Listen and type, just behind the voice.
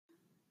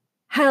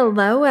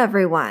Hello,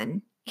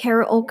 everyone.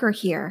 Kara Olker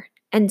here,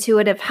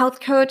 intuitive health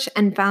coach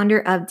and founder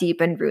of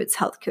Deepened Roots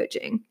Health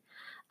Coaching.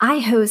 I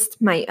host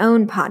my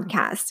own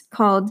podcast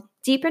called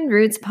Deepened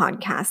Roots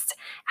Podcast,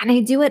 and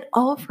I do it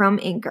all from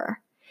Anchor.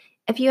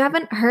 If you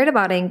haven't heard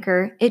about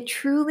Anchor, it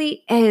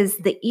truly is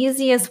the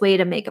easiest way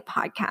to make a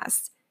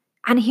podcast.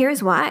 And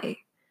here's why.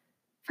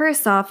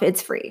 First off,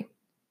 it's free.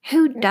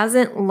 Who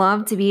doesn't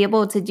love to be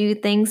able to do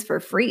things for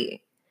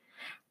free?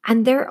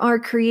 And there are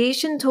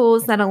creation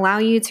tools that allow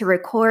you to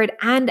record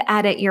and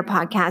edit your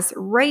podcast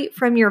right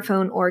from your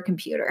phone or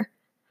computer.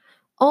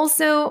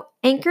 Also,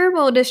 Anchor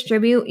will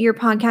distribute your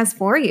podcast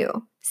for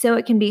you so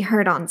it can be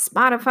heard on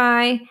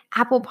Spotify,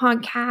 Apple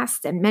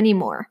Podcasts, and many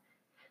more.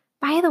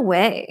 By the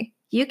way,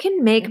 you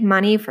can make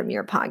money from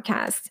your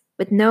podcast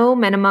with no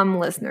minimum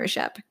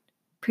listenership.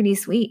 Pretty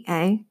sweet,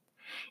 eh?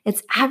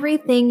 It's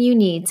everything you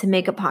need to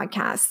make a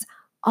podcast,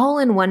 all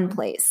in one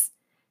place.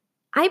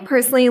 I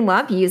personally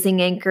love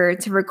using Anchor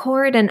to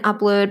record and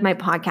upload my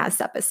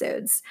podcast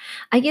episodes.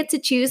 I get to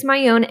choose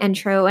my own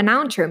intro and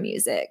outro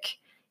music.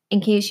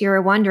 In case you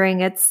were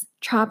wondering, it's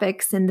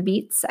Tropics in the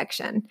Beats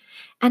section.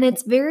 And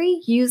it's very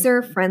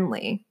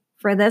user-friendly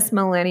for this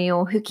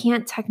millennial who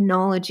can't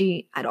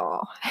technology at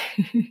all.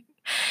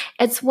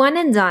 It's one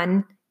and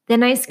done.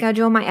 Then I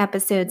schedule my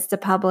episodes to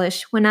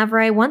publish whenever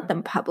I want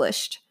them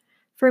published.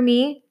 For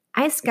me,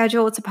 I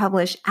schedule to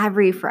publish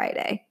every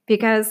Friday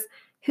because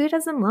who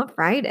doesn't love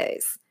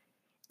Fridays?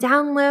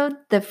 Download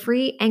the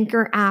free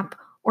Anchor app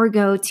or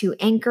go to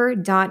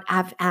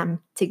anchor.fm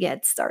to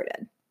get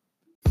started.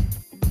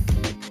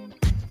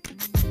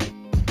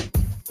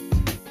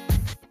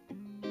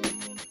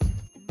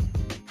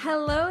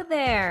 Hello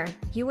there.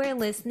 You are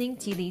listening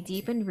to the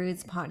Deepened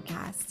Roots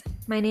podcast.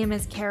 My name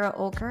is Kara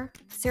Olker,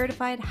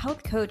 certified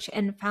health coach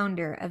and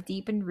founder of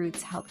Deepened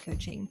Roots Health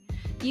Coaching.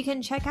 You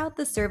can check out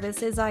the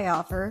services I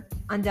offer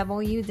on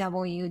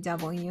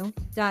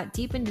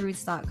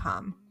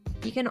www.deepenedroots.com.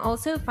 You can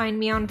also find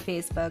me on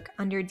Facebook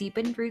under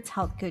Deepened Roots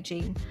Health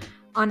Coaching,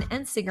 on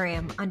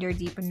Instagram under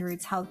Deepened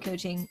Roots Health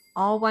Coaching,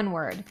 all one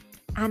word,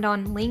 and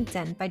on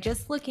LinkedIn by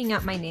just looking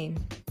up my name,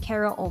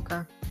 Kara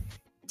Olker.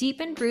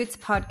 Deepened Roots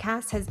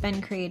podcast has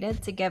been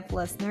created to give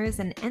listeners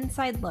an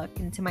inside look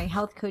into my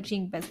health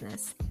coaching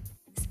business,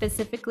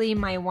 specifically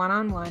my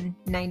one-on-one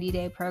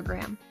 90-day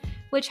program,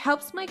 which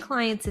helps my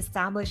clients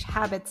establish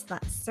habits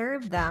that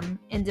serve them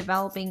in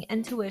developing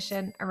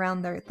intuition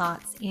around their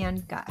thoughts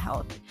and gut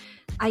health.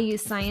 I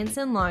use science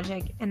and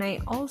logic, and I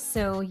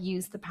also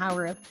use the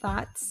power of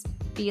thoughts,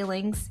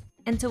 feelings,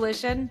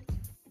 intuition,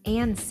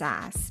 and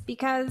sass,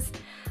 because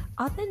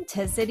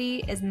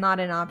authenticity is not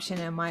an option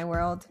in my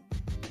world.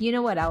 You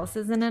know what else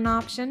isn't an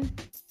option?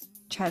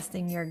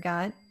 Trusting your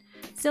gut.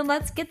 So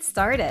let's get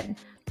started.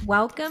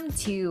 Welcome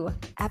to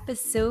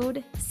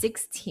episode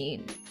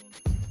 16.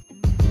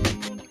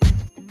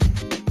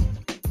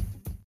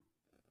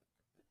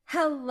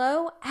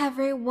 Hello,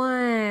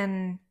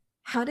 everyone.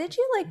 How did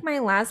you like my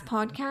last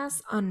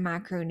podcast on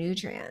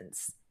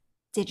macronutrients?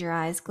 Did your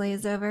eyes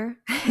glaze over?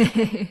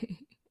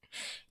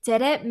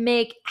 Did it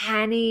make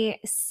any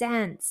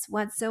sense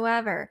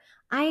whatsoever?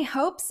 I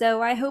hope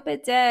so. I hope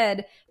it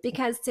did,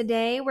 because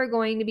today we're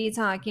going to be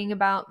talking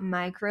about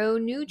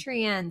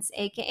micronutrients,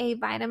 aka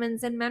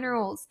vitamins and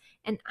minerals.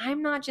 And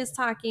I'm not just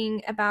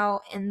talking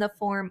about in the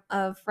form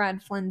of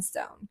Fred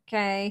Flintstone,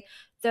 okay?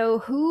 So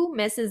who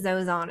misses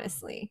those,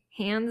 honestly?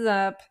 Hands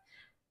up.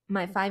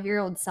 My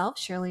 5-year-old self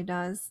surely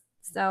does.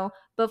 So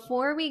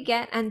before we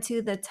get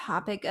into the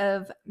topic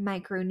of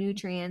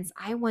micronutrients,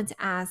 I want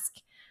to ask,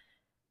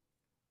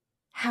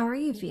 how are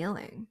you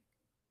feeling?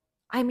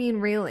 I mean,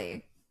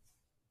 really,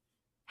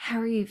 how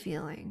are you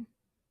feeling?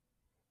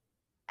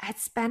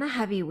 It's been a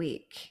heavy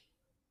week.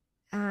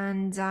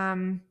 And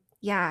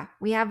yeah,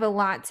 we have a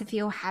lot to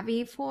feel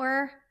heavy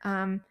for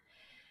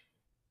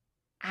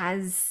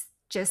as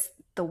just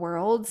the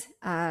world,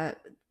 the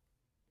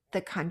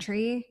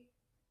country,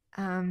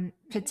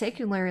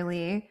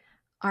 particularly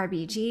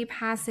RBG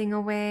passing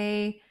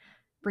away,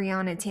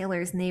 Breonna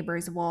Taylor's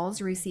neighbor's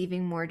walls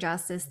receiving more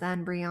justice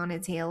than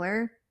Breonna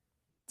Taylor.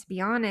 To be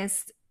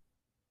honest,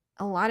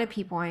 a lot of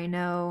people I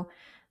know,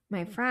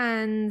 my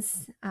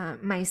friends,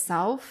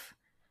 myself,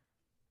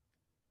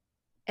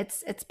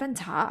 it's been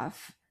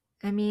tough.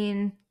 I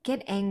mean,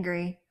 get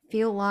angry,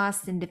 feel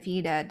lost and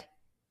defeated.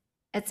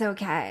 It's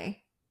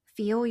okay.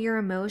 Feel your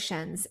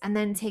emotions and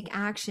then take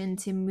action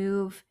to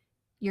move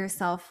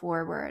yourself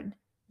forward.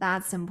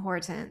 That's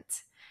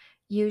important.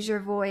 Use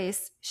your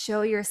voice,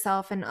 show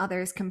yourself and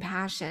others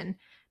compassion,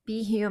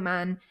 be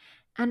human.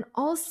 And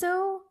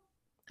also,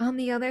 on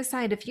the other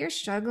side, if you're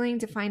struggling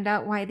to find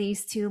out why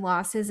these two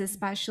losses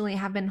especially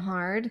have been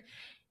hard,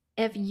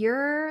 if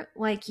you're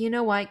like, you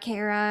know what,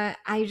 Kara,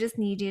 I just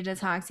need you to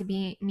talk to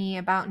me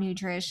about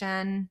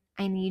nutrition.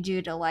 I need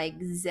you to like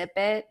zip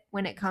it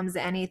when it comes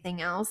to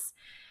anything else.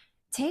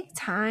 Take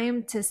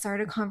time to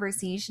start a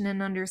conversation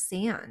and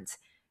understand.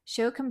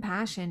 Show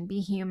compassion,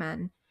 be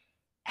human.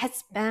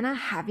 It's been a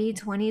heavy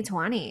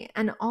 2020,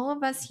 and all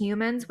of us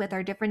humans with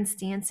our different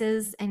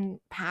stances and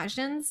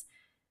passions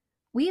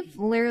We've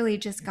literally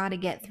just got to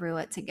get through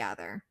it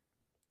together.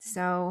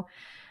 So,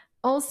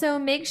 also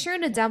make sure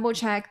to double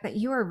check that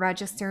you are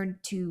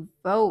registered to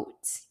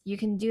vote. You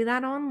can do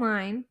that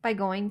online by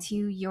going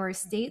to your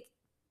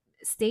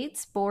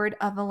state's Board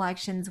of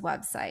Elections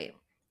website.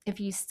 If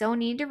you still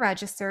need to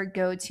register,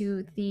 go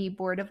to the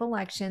Board of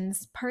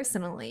Elections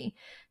personally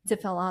to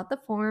fill out the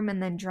form and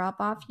then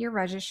drop off your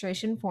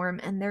registration form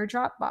in their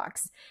drop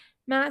box.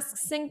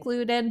 Masks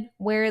included,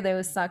 wear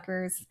those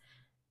suckers.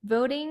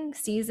 Voting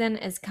season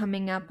is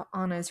coming up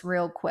on us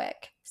real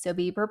quick, so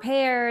be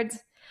prepared.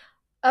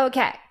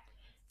 Okay,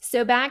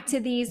 so back to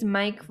these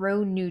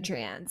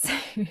micronutrients.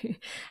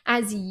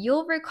 As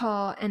you'll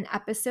recall in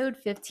episode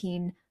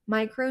 15,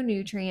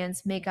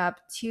 micronutrients make up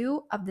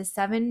 2 of the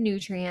 7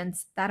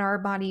 nutrients that our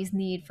bodies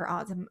need for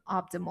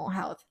optimal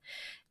health.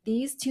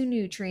 These 2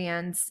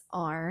 nutrients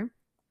are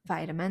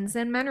vitamins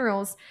and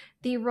minerals.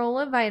 The role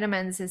of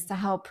vitamins is to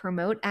help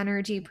promote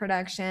energy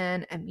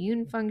production,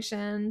 immune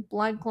function,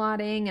 blood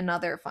clotting, and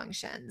other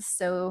functions.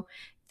 So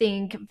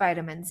think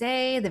vitamins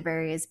A, the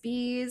various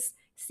Bs,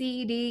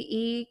 C, D,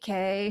 E,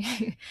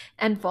 K,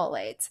 and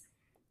folate.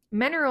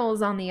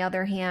 Minerals, on the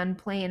other hand,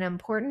 play an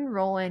important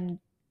role in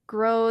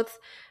growth,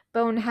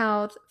 bone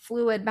health,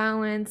 fluid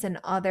balance, and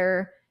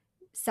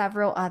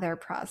several other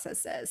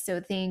processes. So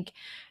think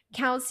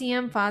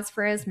calcium,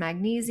 phosphorus,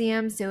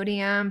 magnesium,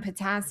 sodium,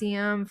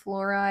 potassium,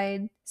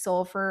 fluoride,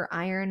 sulfur,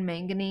 iron,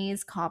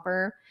 manganese,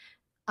 copper,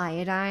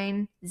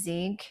 iodine,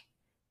 zinc,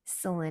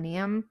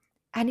 selenium.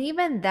 And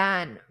even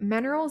then,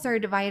 minerals are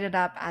divided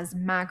up as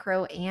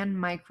macro and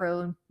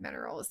micro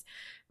minerals,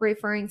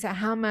 referring to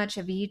how much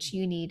of each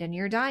you need in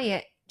your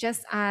diet,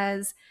 just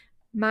as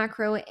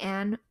macro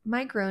and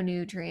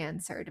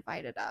micronutrients are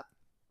divided up.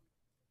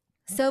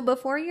 So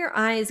before your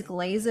eyes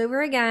glaze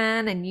over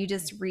again and you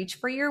just reach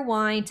for your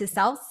wine to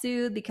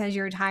self-soothe because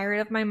you're tired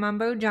of my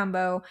mumbo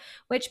jumbo,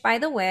 which by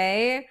the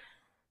way,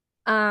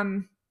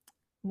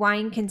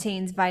 wine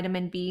contains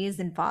vitamin B's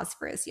and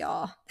phosphorus,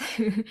 y'all.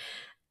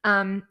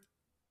 um,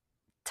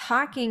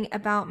 Talking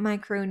about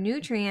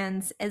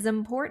micronutrients is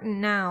important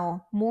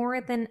now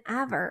more than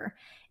ever.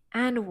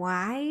 And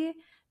why?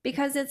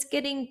 Because it's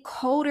getting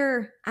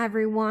colder,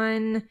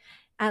 everyone.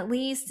 At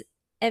least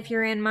if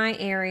you're in my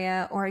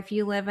area or if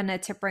you live in a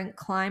different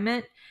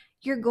climate,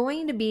 you're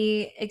going to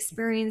be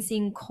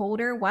experiencing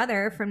colder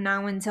weather from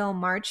now until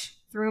March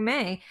through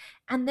May.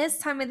 And this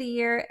time of the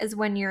year is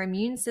when your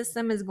immune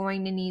system is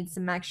going to need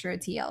some extra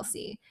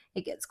TLC.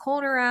 It gets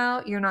colder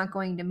out, you're not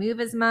going to move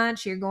as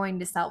much, you're going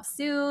to self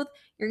soothe,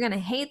 you're going to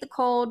hate the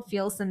cold,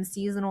 feel some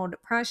seasonal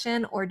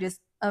depression, or just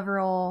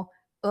overall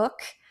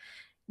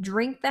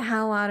drink the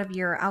hell out of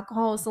your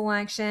alcohol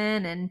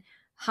selection and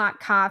hot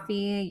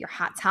coffee, your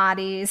hot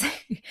toddies,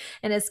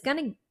 and it's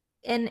going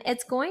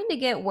to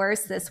get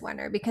worse this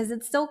winter because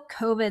it's still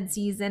COVID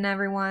season,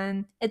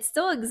 everyone. It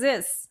still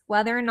exists,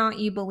 whether or not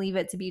you believe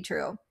it to be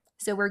true.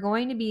 So we're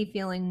going to be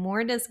feeling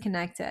more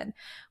disconnected.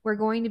 We're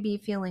going to be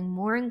feeling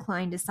more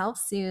inclined to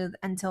self-soothe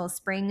until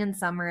spring and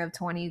summer of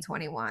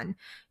 2021.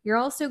 You're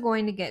also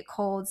going to get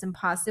colds and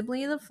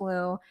possibly the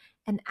flu,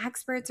 and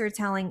experts are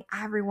telling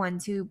everyone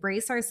to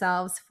brace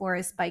ourselves for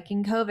a spike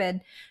in COVID.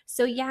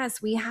 So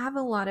yes, we have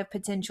a lot of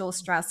potential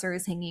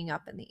stressors hanging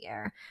up in the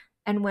air.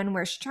 And when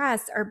we're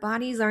stressed, our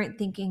bodies aren't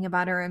thinking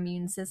about our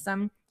immune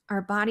system.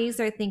 Our bodies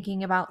are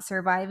thinking about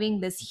surviving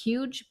this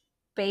huge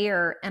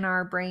bear in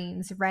our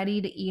brains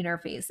ready to eat our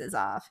faces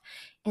off.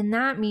 And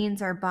that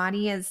means our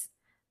body is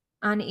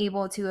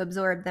unable to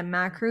absorb the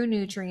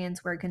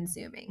macronutrients we're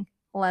consuming,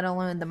 let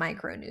alone the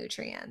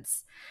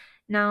micronutrients.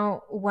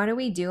 Now, what do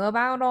we do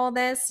about all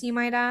this, you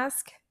might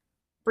ask?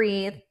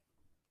 Breathe,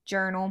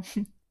 journal,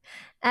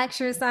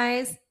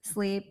 exercise,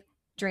 sleep,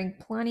 drink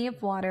plenty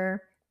of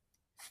water,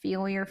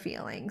 feel your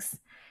feelings.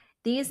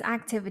 These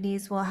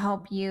activities will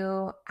help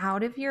you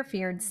out of your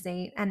feared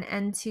state and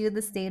into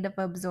the state of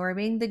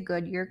absorbing the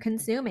good you're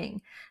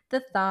consuming,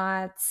 the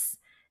thoughts,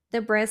 the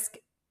brisk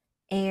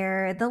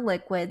air, the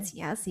liquids,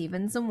 yes,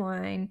 even some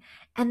wine,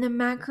 and the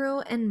macro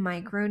and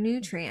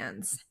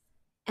micronutrients.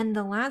 In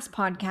the last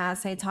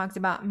podcast, I talked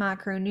about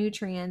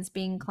macronutrients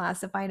being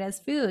classified as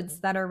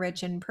foods that are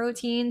rich in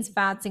proteins,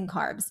 fats, and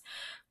carbs.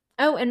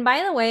 Oh, and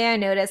by the way, I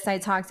noticed I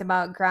talked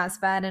about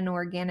grass-fed and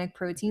organic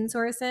protein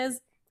sources.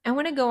 I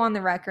want to go on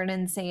the record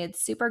and say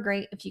it's super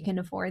great if you can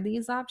afford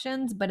these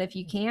options, but if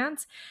you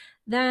can't,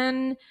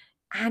 then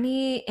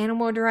any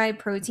animal-derived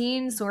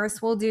protein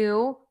source will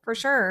do for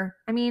sure.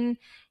 I mean,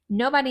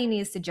 nobody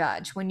needs to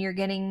judge when you're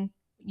getting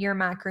your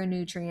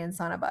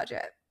macronutrients on a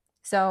budget.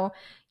 So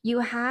you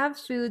have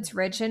foods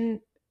rich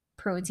in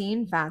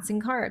protein, fats,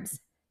 and carbs.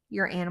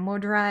 Your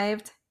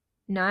animal-derived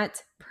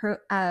nut,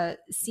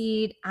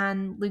 seed,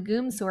 and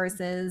legume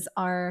sources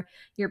are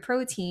your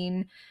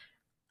protein.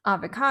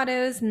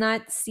 Avocados,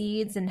 nuts,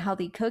 seeds, and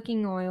healthy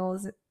cooking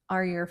oils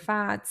are your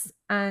fats,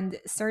 and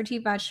starchy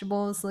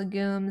vegetables,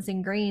 legumes,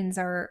 and grains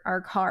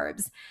are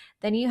carbs.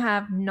 Then you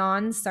have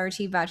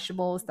non-starchy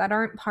vegetables that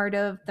aren't part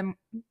of the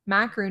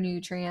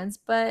macronutrients,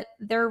 but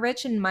they're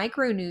rich in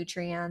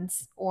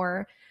micronutrients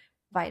or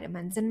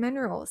vitamins and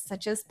minerals,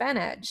 such as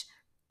spinach.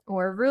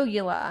 or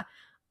arugula,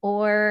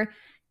 or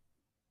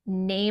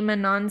name a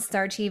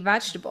non-starchy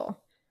vegetable.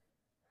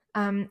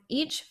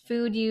 Each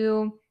food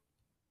you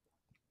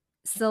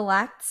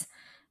select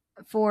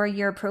for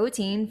your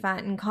protein,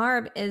 fat, and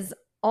carb is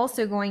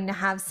also going to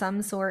have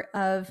some sort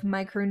of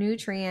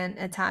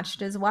micronutrient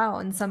attached as well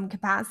in some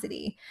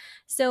capacity.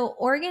 So,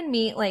 organ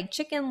meat like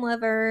chicken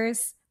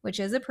livers, which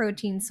is a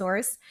protein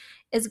source,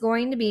 is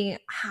going to be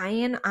high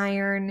in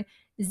iron,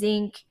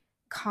 zinc,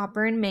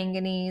 copper, and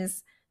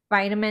manganese,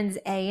 vitamins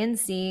A and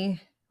C,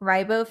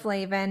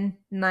 riboflavin,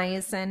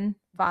 niacin,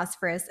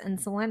 phosphorus,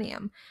 and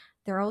selenium.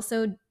 They're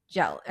also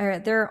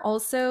they're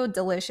also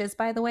delicious,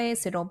 by the way,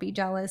 so don't be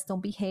jealous,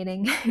 don't be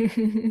hating.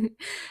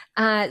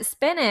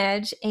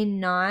 Spinach, a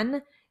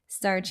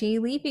non-starchy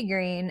leafy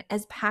green,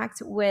 is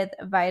packed with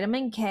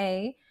vitamin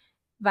K,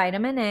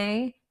 vitamin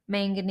A,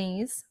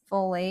 manganese,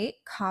 folate,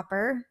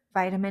 copper,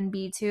 vitamin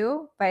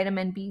B2,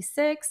 vitamin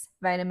B6,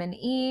 vitamin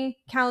E,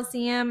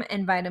 calcium,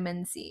 and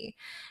vitamin C.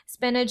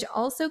 Spinach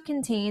also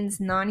contains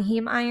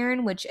non-heme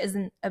iron, which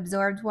isn't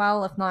absorbed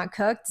well if not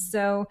cooked.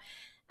 So,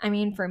 I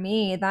mean, for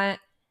me,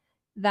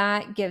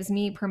 that gives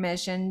me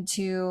permission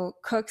to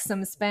cook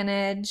some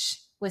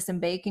spinach with some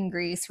bacon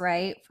grease,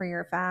 right, for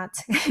your fat.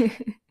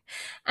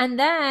 And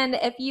then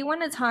if you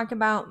want to talk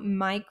about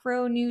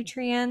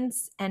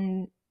micronutrients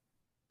and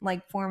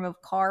like form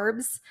of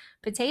carbs,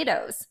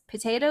 potatoes.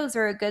 Potatoes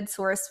are a good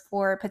source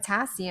for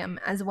potassium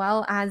as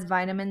well as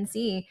vitamin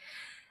C.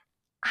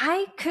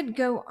 I could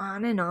go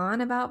on and on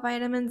about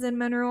vitamins and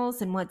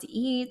minerals and what to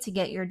eat to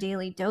get your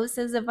daily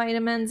doses of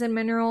vitamins and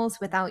minerals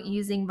without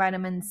using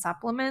vitamin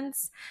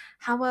supplements.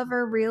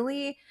 However,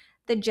 really,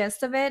 the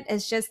gist of it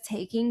is just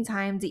taking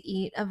time to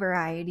eat a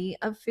variety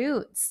of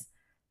foods.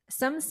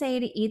 Some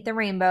say to eat the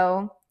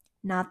rainbow,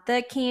 not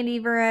the candy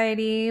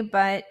variety,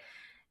 but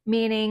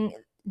meaning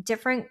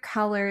different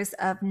colors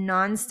of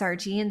non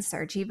starchy and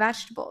starchy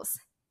vegetables,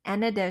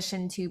 in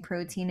addition to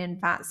protein and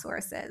fat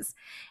sources.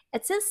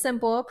 It's a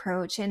simple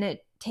approach and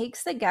it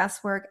takes the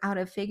guesswork out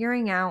of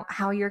figuring out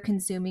how you're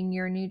consuming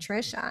your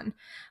nutrition.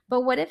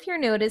 But what if you're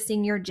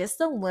noticing you're just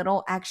a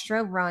little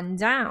extra run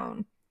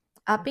down?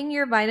 Upping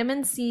your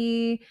vitamin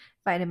C,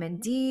 vitamin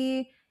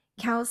D,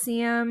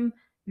 calcium,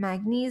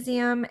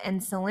 magnesium,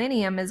 and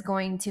selenium is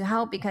going to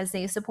help because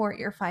they support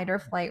your fight or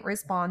flight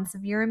response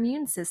of your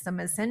immune system,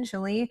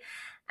 essentially.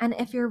 And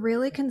if you're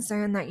really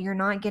concerned that you're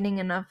not getting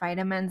enough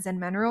vitamins and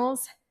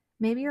minerals,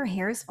 maybe your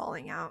hair is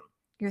falling out.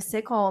 You're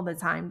sick all the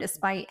time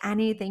despite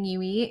anything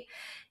you eat.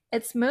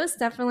 It's most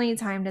definitely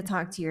time to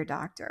talk to your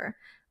doctor.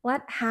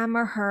 Let him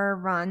or her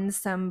run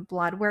some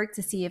blood work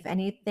to see if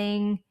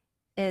anything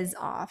is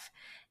off.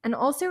 And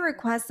also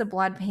request a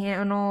blood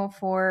panel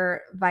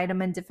for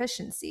vitamin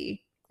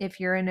deficiency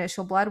if your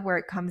initial blood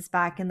work comes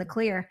back in the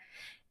clear.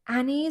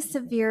 Any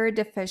severe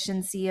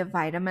deficiency of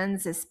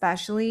vitamins,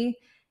 especially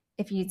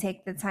if you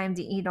take the time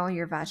to eat all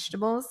your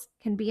vegetables,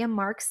 can be a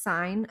marked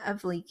sign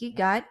of leaky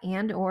gut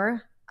and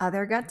or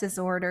other gut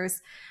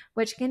disorders,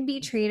 which can be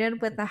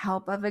treated with the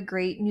help of a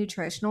great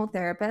nutritional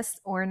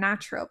therapist or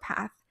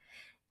naturopath.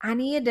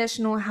 Any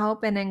additional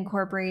help in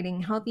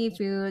incorporating healthy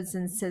foods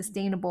and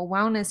sustainable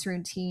wellness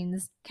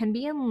routines can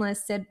be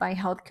enlisted by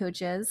health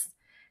coaches.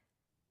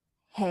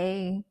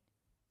 Hey,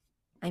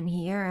 I'm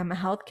here. I'm a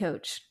health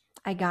coach.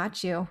 I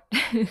got you.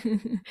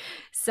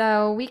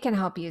 So we can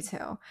help you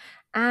too.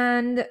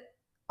 And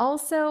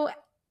also,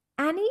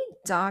 any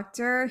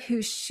doctor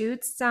who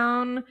shoots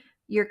down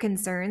your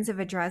concerns of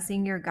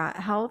addressing your gut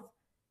health,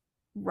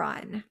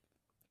 run.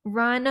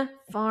 Run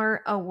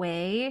far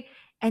away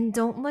and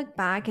don't look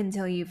back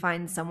until you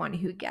find someone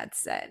who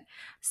gets it.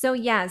 So,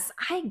 yes,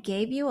 I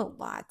gave you a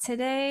lot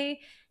today.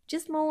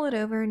 Just mull it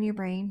over in your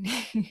brain.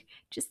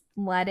 Just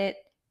let it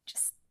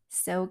just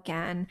soak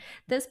in.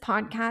 This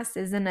podcast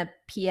isn't a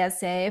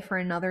PSA for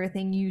another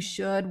thing you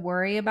should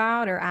worry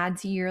about or add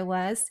to your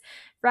list.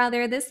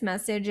 Rather, this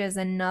message is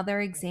another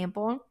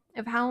example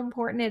of how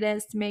important it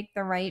is to make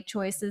the right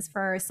choices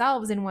for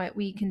ourselves in what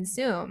we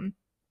consume,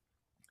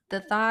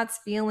 the thoughts,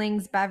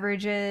 feelings,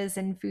 beverages,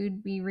 and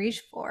food we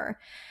reach for.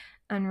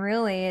 And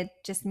really, it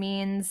just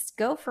means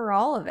go for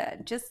all of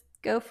it. Just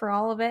go for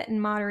all of it in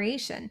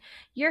moderation.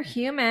 You're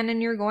human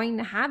and you're going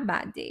to have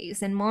bad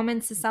days and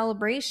moments of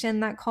celebration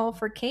that call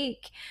for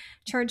cake,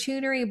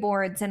 charcuterie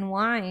boards, and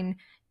wine.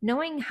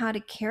 Knowing how to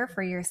care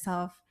for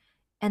yourself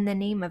in the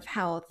name of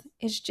health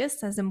is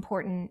just as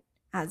important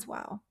as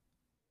well.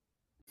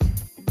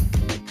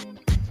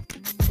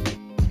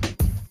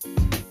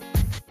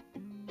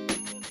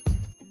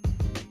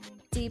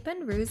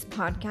 Deepened Roots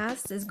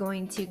podcast is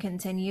going to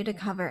continue to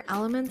cover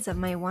elements of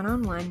my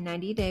one-on-one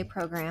 90-day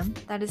program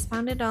that is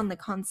founded on the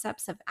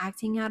concepts of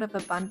acting out of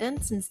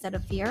abundance instead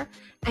of fear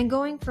and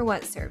going for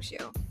what serves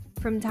you.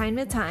 From time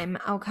to time,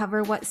 I'll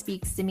cover what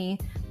speaks to me,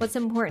 what's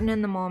important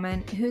in the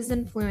moment, who's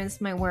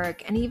influenced my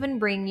work, and even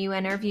bring you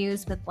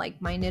interviews with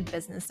like-minded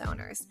business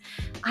owners.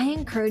 I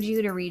encourage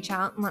you to reach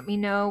out and let me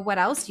know what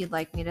else you'd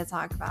like me to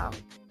talk about.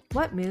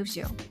 What moves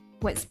you?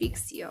 What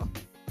speaks to you?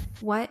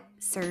 What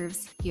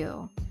serves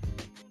you?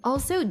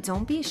 Also,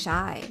 don't be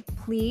shy.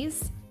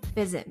 Please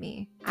visit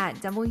me at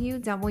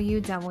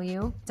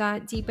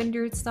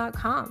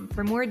www.deepenedroots.com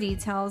for more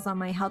details on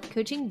my health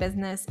coaching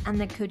business and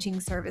the coaching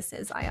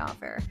services I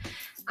offer.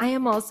 I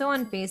am also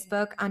on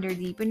Facebook under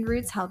Deepened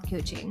Roots Health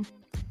Coaching.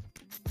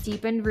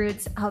 Deepened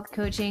Roots Health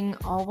Coaching,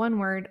 all one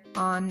word,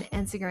 on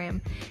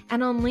Instagram,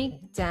 and on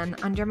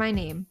LinkedIn under my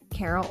name,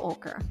 Carol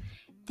Olker.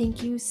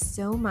 Thank you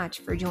so much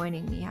for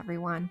joining me,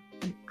 everyone,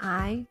 and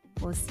I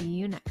will see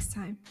you next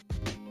time.